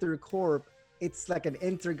Green Lantern Corps, it's like an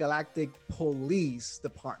intergalactic police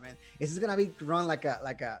department. Is this gonna be run like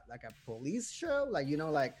a police show? Like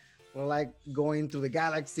like going to the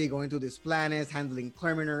galaxy, going to these planets, handling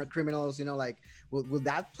criminals. Like will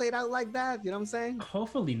that play out like that? You know what I'm saying?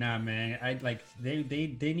 Hopefully not, man. I like they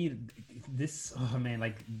need this. Oh man,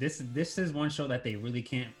 like this is one show that they really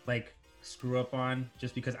can't like screw up on,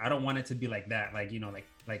 just because I don't want it to be like that. Like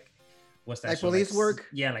like what's that? Like show? police work?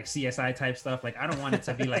 Yeah, like CSI type stuff. Like I don't want it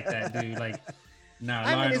to be like that, dude. Like no, Law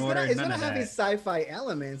I mean, and it's Order, gonna none of have that. these sci-fi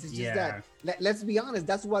elements. It's just that let's be honest,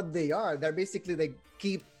 that's what they are. They're basically they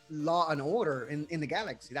keep law and order in the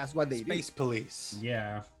galaxy. That's what they Space Police.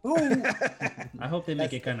 Yeah, do. I hope they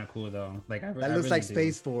make it kind of cool though. Like I That I looks really like do.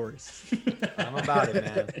 Space Force. I'm about it,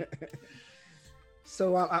 man.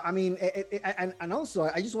 So I mean, and also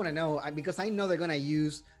I just want to know because I know they're gonna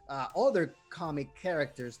use other comic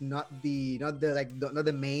characters, not the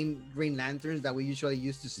main Green Lanterns that we usually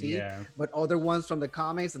used to see, Yeah, but other ones from the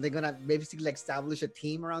comics, and they're gonna basically establish a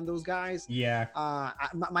team around those guys. yeah.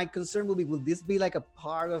 My concern will be: will this be like a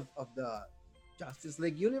part of the Justice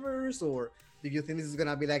League universe, or do you think this is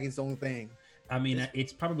gonna be like its own thing? I mean,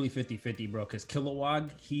 it's probably 50-50, bro, because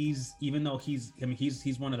Kilowog, he's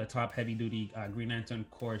one of the top heavy duty Green Lantern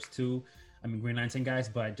Corps too. I mean, Green Lantern guys,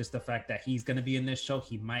 but just the fact that he's gonna be in this show,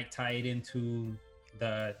 he might tie it into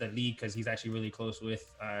the league because he's actually really close with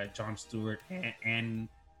John Stewart and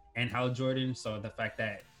Hal Jordan. So the fact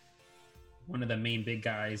that one of the main big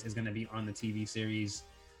guys is gonna be on the TV series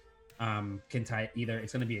can tie either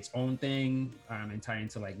it's gonna be its own thing and tie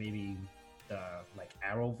into like maybe the like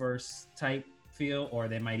Arrowverse type feel, or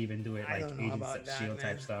they might even do it I like don't know Agents about of that, Shield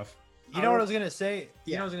type man. stuff. You know what I was gonna say?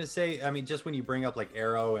 Yeah. I mean, just when you bring up like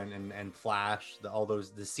Arrow and Flash, all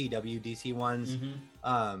those the CW DC ones.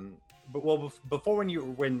 But before when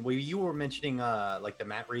you were mentioning like the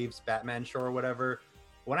Matt Reeves Batman show or whatever,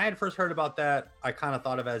 when I had first heard about that, I kind of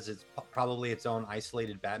thought of it as it's probably its own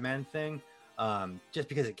isolated Batman thing, just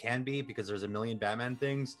because it can be, because there's a million Batman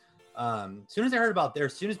things. As soon as I heard about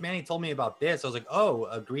as soon as Manny told me about this, I was like, oh,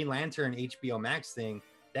 a Green Lantern HBO Max thing.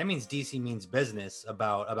 That means DC means business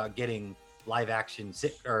about getting live action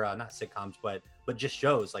not sitcoms, but just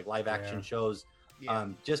shows like live action shows.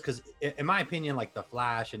 Just because, in my opinion, like the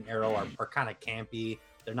Flash and Arrow are kind of campy.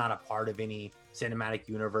 They're not a part of any cinematic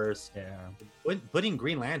universe. Yeah. Putting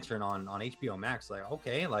Green Lantern on HBO Max, like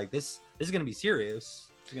okay, like this is gonna be serious.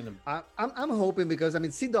 It's gonna. I'm hoping, because I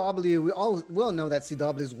mean CW, we all know that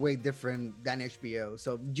CW is way different than HBO.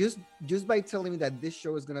 So just by telling me that this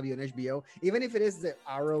show is gonna be on HBO, even if it is the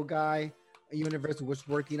Arrow guy universe who was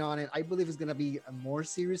working on it, I believe it's gonna be a more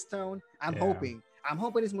serious tone. I'm hoping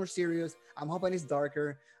it's more serious. I'm hoping it's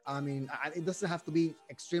darker. I mean, it doesn't have to be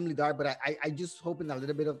extremely dark, but I just hoping a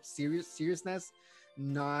little bit of seriousness.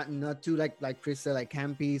 Not too like Chris said, like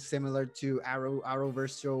campy, similar to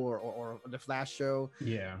Arrowverse show or the Flash show.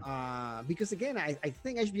 Yeah. Because again, I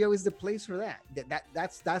think HBO is the place for that.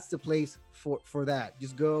 That's the place for that.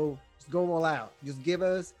 Just go all out. Just give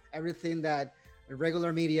us everything that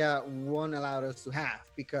regular media won't allow us to have,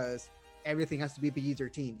 because everything has to be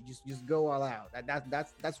PG-13. Just go all out.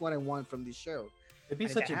 That's what I want from this show. It'd be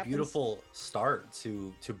And if such that a happens- beautiful start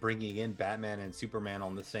to bringing in Batman and Superman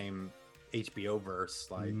on the same HBO verse.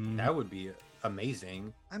 Like that would be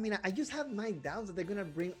amazing. I mean, I just have my doubts that they're gonna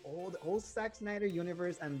bring all the whole Zack Snyder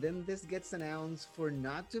universe, and then this gets announced for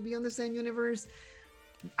not to be on the same universe.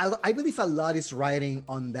 I believe a lot is riding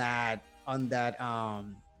on that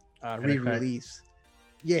re-release.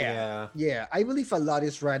 Yeah. I believe a lot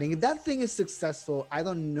is riding. If that thing is successful, I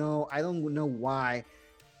don't know why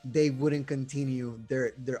they wouldn't continue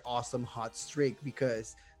their awesome hot streak,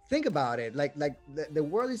 because think about it, like the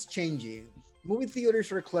world is changing. Movie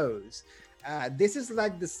theaters are closed. This is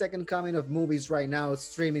like the second coming of movies right now,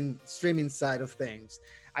 streaming side of things.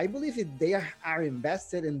 I believe if they are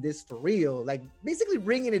invested in this for real, like basically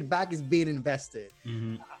bringing it back is being invested.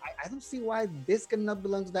 Mhm. I don't see why this cannot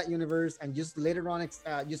belong to that universe, and just later on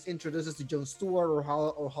just introduce us to Jon Stewart or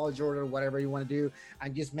Hal Jordan or whatever you want to do,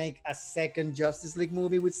 and just make a second Justice League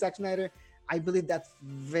movie with Zack Snyder. I believe that's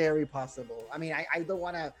very possible. I mean, I don't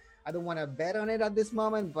want to bet on it at this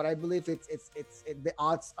moment, but I believe the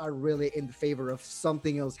odds are really in favor of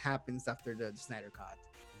something else happens after the Snyder Cut.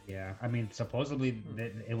 Yeah, I mean, supposedly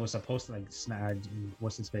it was supposed to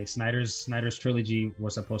what's his face? Snyder's trilogy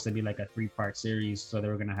was supposed to be like a 3-part series, so they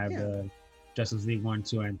were gonna have the Justice League 1,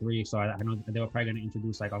 2, and 3. So I know they were probably gonna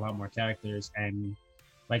introduce like a lot more characters, and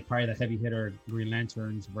like probably the heavy hitter Green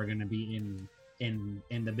Lanterns were gonna be in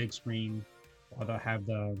the big screen, or they'll have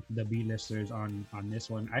the B-listers on this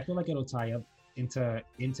one. I feel like it'll tie up into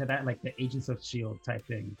that, like the Agents of Shield type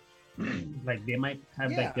thing. Like they might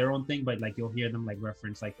have like their own thing, but like you'll hear them like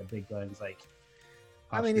reference like the big guns, like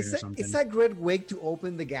I mean, it's a great way to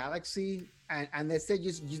open the galaxy, and they say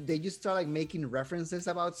they just start like making references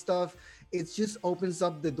about stuff. It just opens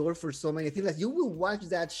up the door for so many things. Like you will watch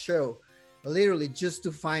that show literally just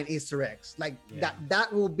to find Easter eggs. Like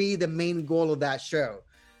that will be the main goal of that show.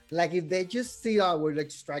 Like if they just see, oh, we're like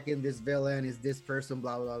striking this villain, is this person,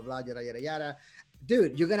 blah blah blah, yada yada yada,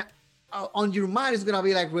 dude, you're gonna on your mind is gonna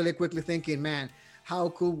be like really quickly thinking, man, how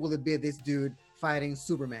cool will it be this dude fighting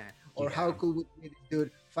Superman, or how cool would it be this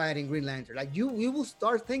dude fighting Green Lantern? Like you will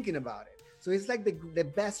start thinking about it. So it's like the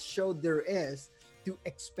best show there is to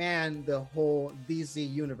expand the whole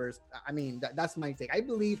DC universe. I mean, that's my take. I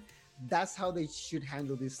believe that's how they should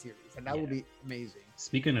handle this series, and that would be amazing.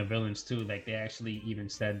 Speaking of villains too, like they actually even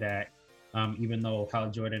said that even though Hal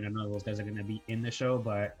Jordan and all those guys are going to be in the show,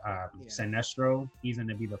 but Sinestro, he's going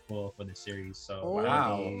to be the foil for the series. So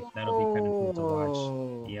that'll be kind of cool to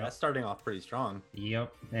watch. Yeah, that's starting off pretty strong.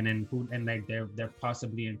 Yep. And then like they're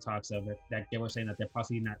possibly in talks of it. Like they were saying that they're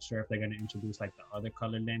possibly not sure if they're going to introduce like the other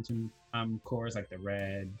colored lantern cores, like the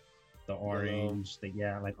red, the orange,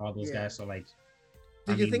 like all those guys. So like,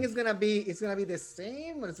 do you think it's gonna be the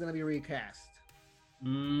same, or it's gonna be recast?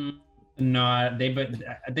 No, I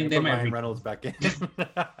think they might Ryan Reynolds back in.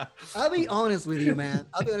 I'll be honest with you, man.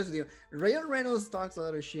 Ryan Reynolds talks a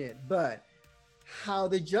lot of shit, but how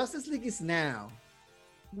the Justice League is now,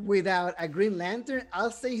 without a Green Lantern,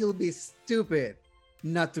 I'll say he'll be stupid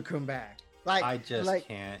not to come back. Like I just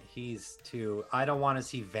can't. He's too. I don't want to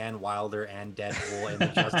see Van Wilder and Deadpool in the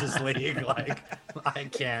Justice League. Like I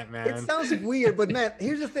can't, man. It sounds weird, but man,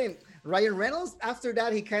 here's the thing. Ryan Reynolds, after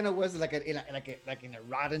that, he kind of was like in a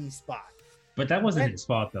rotten spot. But that wasn't his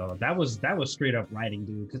fault though. That was straight up writing,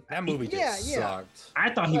 dude. Because that movie just sucked. I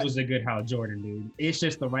thought he was a good Hal Jordan, dude. It's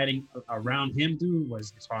just the writing around him, dude,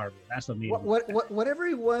 was horrible. That's what made whatever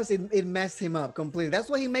it was, it messed him up completely. That's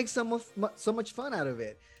why he makes so much fun out of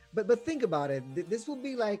it. But think about it. This will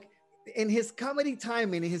be like in his comedy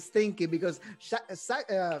timing, in his thinking, because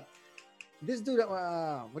this dude,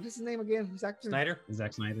 what is his name again? Who's actor?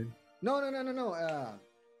 Zack Snyder. No.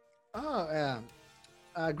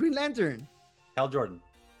 Green Lantern. Hal Jordan.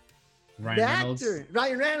 Ryan Reynolds.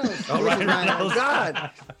 Oh, Ryan Reynolds.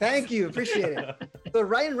 God, thank you, appreciate it. So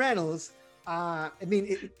Ryan Reynolds, I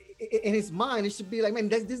mean, in his mind, it should be like, man,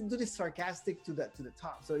 this dude is sarcastic to the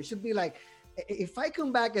top. So it should be like, if I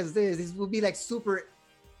come back as this will be like super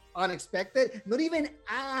unexpected. Not even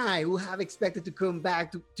I would have expected to come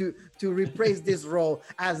back to reprise this role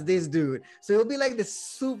as this dude. So it'll be like the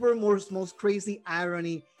super most crazy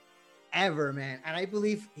irony ever, man. And I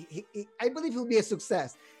believe he'll be a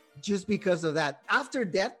success just because of that. After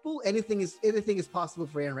Deadpool, anything is possible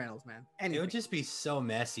for Ryan Reynolds, man. Anything. It would just be so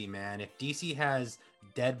messy, man. If DC has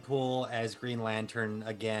Deadpool as Green Lantern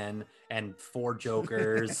again, and 4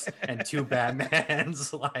 Jokers and 2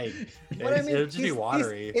 Batmans, like it'll just be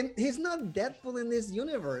watery. He's not Deadpool in this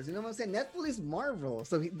universe. You know what I'm saying? Deadpool is Marvel,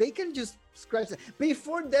 so they can just scratch it.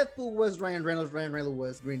 Before Deadpool was Ryan Reynolds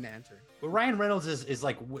was Green Lantern. But Ryan Reynolds is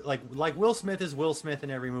like Will Smith is Will Smith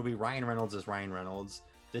in every movie. Ryan Reynolds is Ryan Reynolds.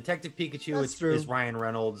 Detective Pikachu is Ryan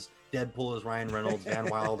Reynolds. Deadpool is Ryan Reynolds. Van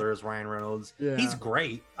Wilder is Ryan Reynolds. Yeah. He's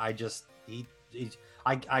great. I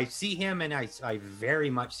see him, and I very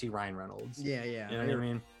much see Ryan Reynolds. Yeah. You know what I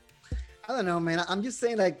mean? I don't know, man. I'm just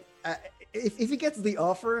saying, like, if he gets the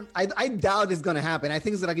offer, I doubt it's gonna happen. I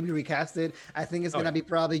think it's gonna be recasted. I think it's gonna be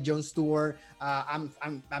probably Jon Stewart. I'm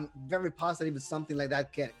very positive that something like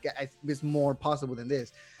that is more possible than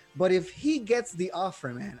this. But if he gets the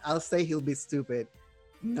offer, man, I'll say he'll be stupid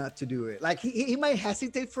not to do it. Like he might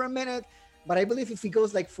hesitate for a minute, but I believe if he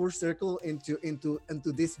goes like full circle into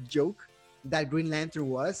this joke that Green Lantern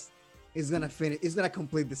was, is gonna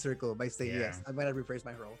complete the circle by saying yes. I'm gonna rephrase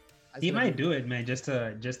my role. That's He gonna might be- do it, man, just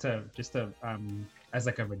to as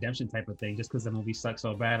like a redemption type of thing, just because the movie sucks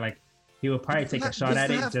so bad. Like he would probably take a shot just at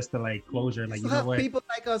to it have- just to like closure. just Like to you know have what? people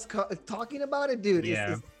like us talking about it, dude.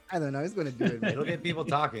 Yeah. I don't know. It's gonna do it, man. It'll get people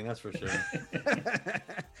talking, that's for sure.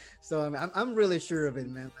 So I mean, I'm really sure of it,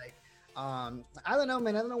 man. Like, I don't know,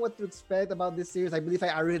 man. I don't know what to expect about this series. I believe I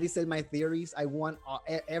already said my theories. I want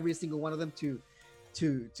every single one of them to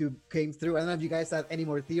came through. I don't know if you guys have any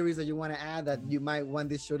more theories that you want to add that you might want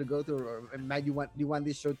this show to go through, or might you want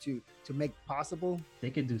this show to make possible. They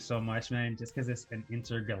could do so much, man, just because it's an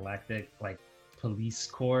intergalactic like police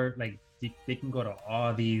corps. Like they can go to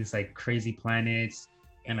all these like crazy planets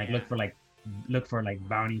and like look for like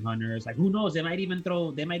bounty hunters. Like who knows? They might even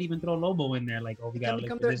throw Lobo in there. Like, oh, we They gotta can look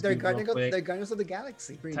become for this they're dude real quick. Guardians of the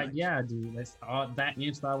Galaxy. Pretty Like, much. yeah, dude, that's all that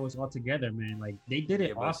and Star Wars all together, man. Like they did it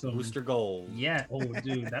Give us awesome. Booster Gold. Yeah. Oh,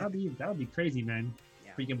 dude, that'll be crazy, man.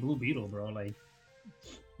 Yeah. Freaking Blue Beetle, bro. Like,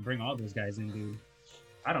 bring all those guys in, dude.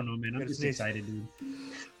 I don't know, man. I'm Gotta just sneeze. excited,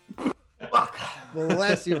 dude.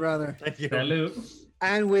 Bless you, brother. Thank you. Salute.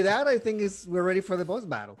 And with that, I think we're ready for the boss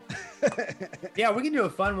battle. Yeah, we can do a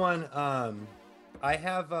fun one. I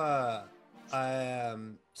have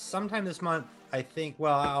sometime this month. I think.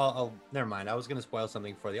 Well, I'll never mind. I was gonna spoil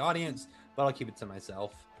something for the audience, but I'll keep it to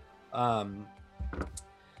myself. I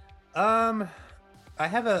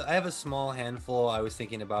have a small handful. I was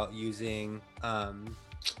thinking about using. I'm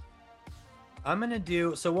gonna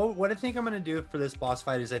do so. What I think I'm gonna do for this boss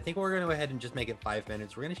fight is I think we're gonna go ahead and just make it 5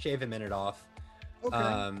 minutes. We're gonna shave a minute off. Okay.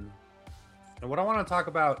 And what I want to talk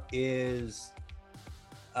about is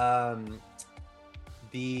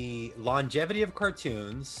the longevity of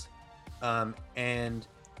cartoons, and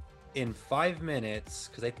in 5 minutes,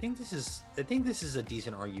 because I think this is a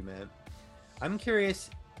decent argument. I'm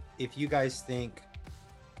curious if you guys think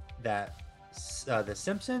that The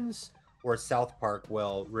Simpsons or South Park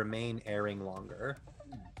will remain airing longer.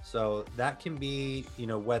 So that can be,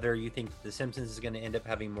 whether you think The Simpsons is going to end up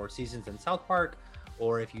having more seasons than South Park,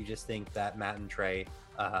 or if you just think that Matt and Trey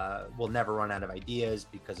will never run out of ideas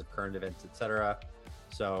because of current events, etc.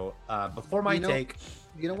 So before my take,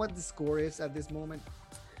 you know what the score is at this moment?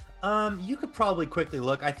 you could probably quickly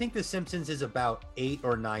look. I think The Simpsons is about 8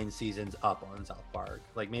 or 9 seasons up on South Park,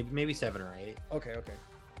 like maybe 7 or 8. Okay.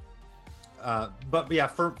 But yeah,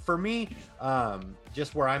 for me,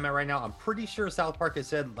 just where I'm at right now, I'm pretty sure South Park has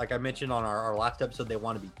said, like I mentioned on our last episode, they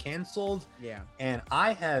want to be canceled. Yeah. And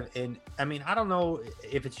I don't know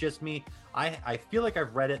if it's just me. I feel like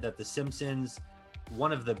I've read it that The Simpsons,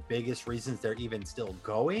 one of the biggest reasons they're even still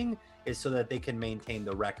going is so that they can maintain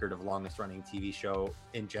the record of longest running TV show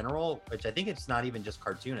in general, which I think it's not even just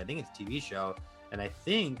cartoon. I think it's TV show. And I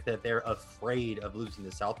think that they're afraid of losing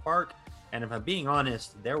to South Park. And if I'm being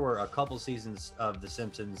honest, there were a couple seasons of The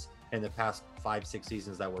Simpsons in the past 5-6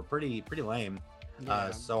 seasons that were pretty lame. Yeah.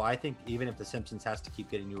 So I think even if The Simpsons has to keep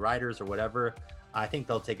getting new writers or whatever, I think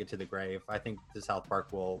they'll take it to the grave. I think the South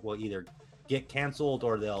Park will either get canceled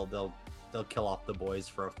or they'll kill off the boys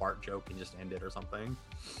for a fart joke and just end it or something.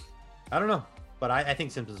 I don't know, but I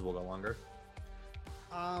think Simpsons will go longer.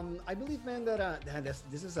 I believe, man, that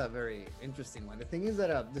this is a very interesting one. The thing is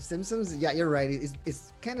that The Simpsons, yeah, you're right.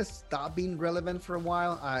 It's kind of stopped being relevant for a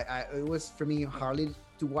while. It was for me hardly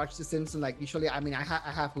to watch The Simpsons. Like usually, I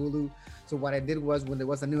have Hulu, so what I did was when there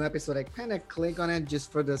was a new episode, I kind of click on it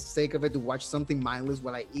just for the sake of it to watch something mindless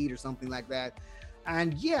while I eat or something like that.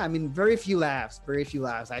 And yeah, I mean, very few laughs.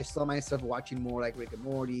 I saw myself watching more like Rick and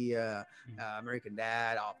Morty, American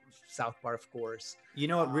Dad, South Park, of course. You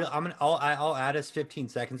know what? I'll add us 15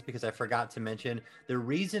 seconds because I forgot to mention the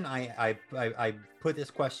reason I put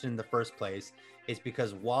this question in the first place is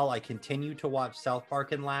because while I continue to watch South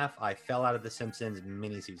Park and laugh, I fell out of The Simpsons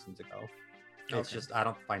many seasons ago. It's Okay. just I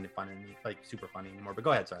don't find it funny, like super funny anymore. But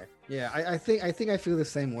go ahead, sorry. Yeah, I think I feel the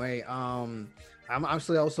same way. I'm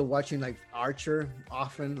actually also watching like Archer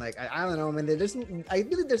often. Like I don't know, man. I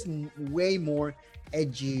believe there's way more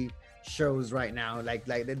edgy shows right now. Like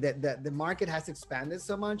the market has expanded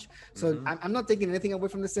so much. So Mhm. I'm not taking anything away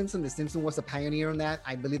from The Simpsons. The Simpsons was a pioneer on that.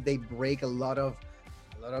 I believe they break a lot of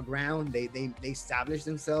ground. They established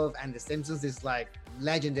themselves, and The Simpsons is like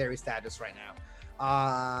legendary status right now.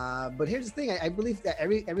 But here's the thing. I believe that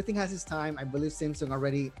everything has its time. I believe Simpson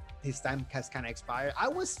already, his time has kind of expired. I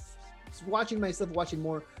was watching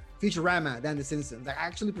more Futurama than The Simpsons. I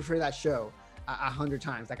actually prefer that show 100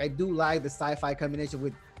 times. Like I do like the sci-fi combination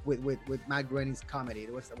with Matt Groening's comedy.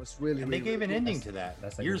 It was really. And they really, gave really an cool. ending to that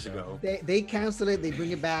That's a years good show. ago. They cancel it, they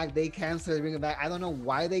bring it back. They cancel it, they bring it back. I don't know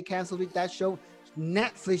why they canceled that show.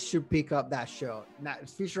 Netflix should pick up that show.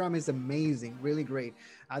 Futurama is amazing, really great.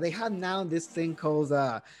 They have now this thing called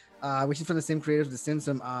which is from the same creators of The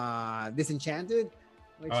Simpsons. Disenchanted.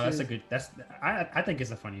 Which Oh, that's is, a good. I think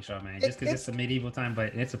it's a funny show, man. Just because it's a medieval time,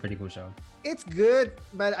 but it's a pretty cool show. It's good,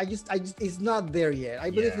 but I just it's not there yet.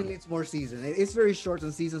 I believe Yeah. it needs more season. It's very short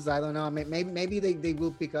on seasons. I don't know. Maybe they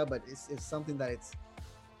will pick up, but it's something that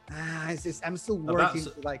I'm still working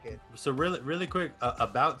to like it. So really quick,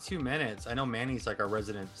 about 2 minutes. I know Manny's like our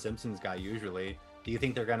resident Simpsons guy usually. Do you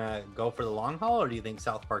think they're gonna go for the long haul, or do you think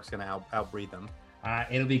South Park's gonna outbreed them?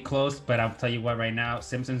 It'll be close, but I'll tell you what. Right now,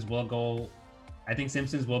 Simpsons will go. I think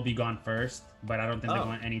Simpsons will be gone first, but I don't think they're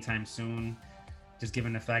going anytime soon. Just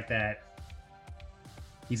given the fact that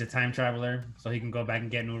he's a time traveler, so he can go back and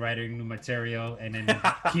get new writing, new material, and then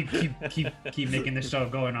keep making the show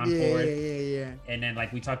going on forward. Yeah. And then,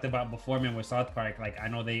 like we talked about before, man, with South Park, like I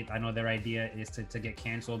know their idea is to get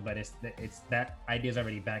canceled, but it's that idea's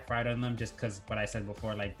already backfired on them, just because what I said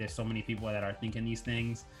before, like there's so many people that are thinking these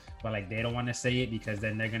things, but like they don't want to say it because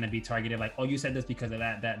then they're gonna be targeted, like, oh, you said this because of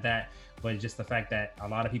that. But it's just the fact that a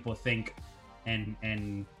lot of people think and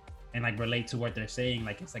like relate to what they're saying,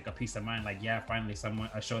 like it's like a peace of mind, like yeah, finally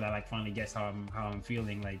a show that like finally gets how I'm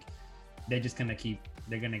feeling. Like they're just gonna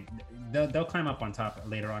they'll climb up on top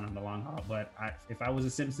later on in the long haul. But if I was a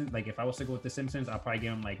Simpsons, like if I was to go with the Simpsons, I'll probably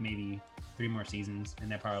give them like maybe 3 more seasons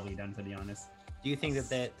and they're probably done, to be honest. Do you think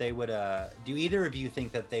that they would? Do either of you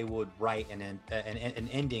think that they would write an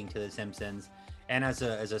ending to The Simpsons? And as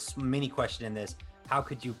a mini question in this, how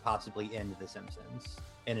could you possibly end The Simpsons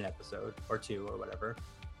in an episode or 2 or whatever?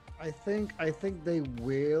 I think they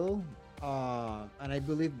will, and I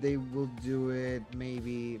believe they will do it.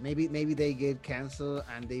 Maybe they get canceled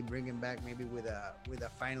and they bring him back, maybe with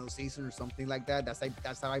a final season or something like that.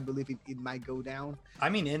 That's how I believe it might go down. I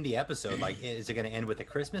mean, in the episode, like, is it going to end with a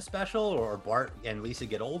Christmas special, or Bart and Lisa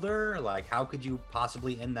get older? Like, how could you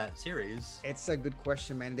possibly end that series? It's a good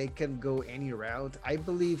question, man. They can go any route. I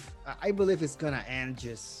believe it's gonna end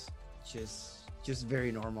just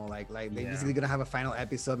very normal, like they're basically gonna have a final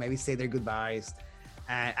episode, maybe say their goodbyes,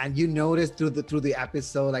 and you notice through the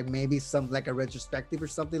episode, like maybe some like a retrospective or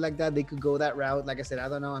something like that. They could go that route. Like I said, I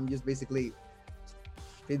don't know, I'm just basically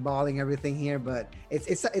spitballing everything here, but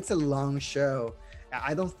it's a long show.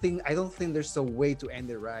 I don't think there's a way to end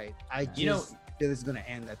it right. I just feel it's gonna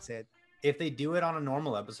end. That's it. If they do it on a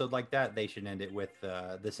normal episode like that, they should end it with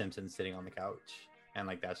the Simpsons sitting on the couch. And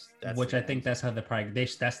like that's which I think that's how they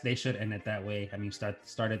should end it that way. I mean,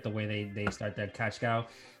 start it the way they start their couch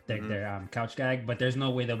couch gag, but there's no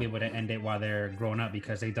way they'll be able to end it while they're grown up,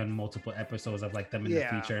 because they've done multiple episodes of like them in the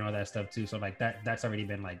future and all that stuff too. So like that's already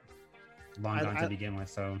been like long gone to begin with.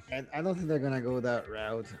 So I don't think they're gonna go that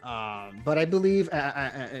route. But I believe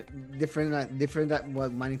different that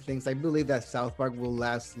what many things. I believe that South Park will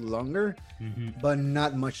last longer, but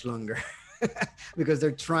not much longer. Because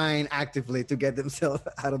they're trying actively to get themselves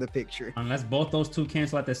out of the picture. Unless both those two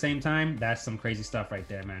cancel at the same time, that's some crazy stuff right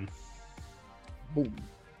there, man. Boom.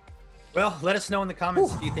 Well, let us know in the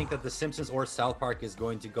comments if you think that The Simpsons or South Park is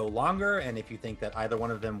going to go longer, and if you think that either one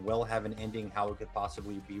of them will have an ending, how it could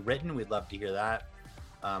possibly be written. We'd love to hear that.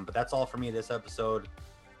 But that's all for me this episode.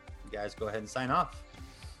 You guys go ahead and sign off.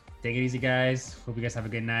 Take it easy, guys. Hope you guys have a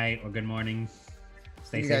good night or good morning.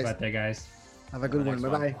 Stay safe out there, guys. Have a good one.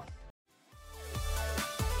 Bye-bye.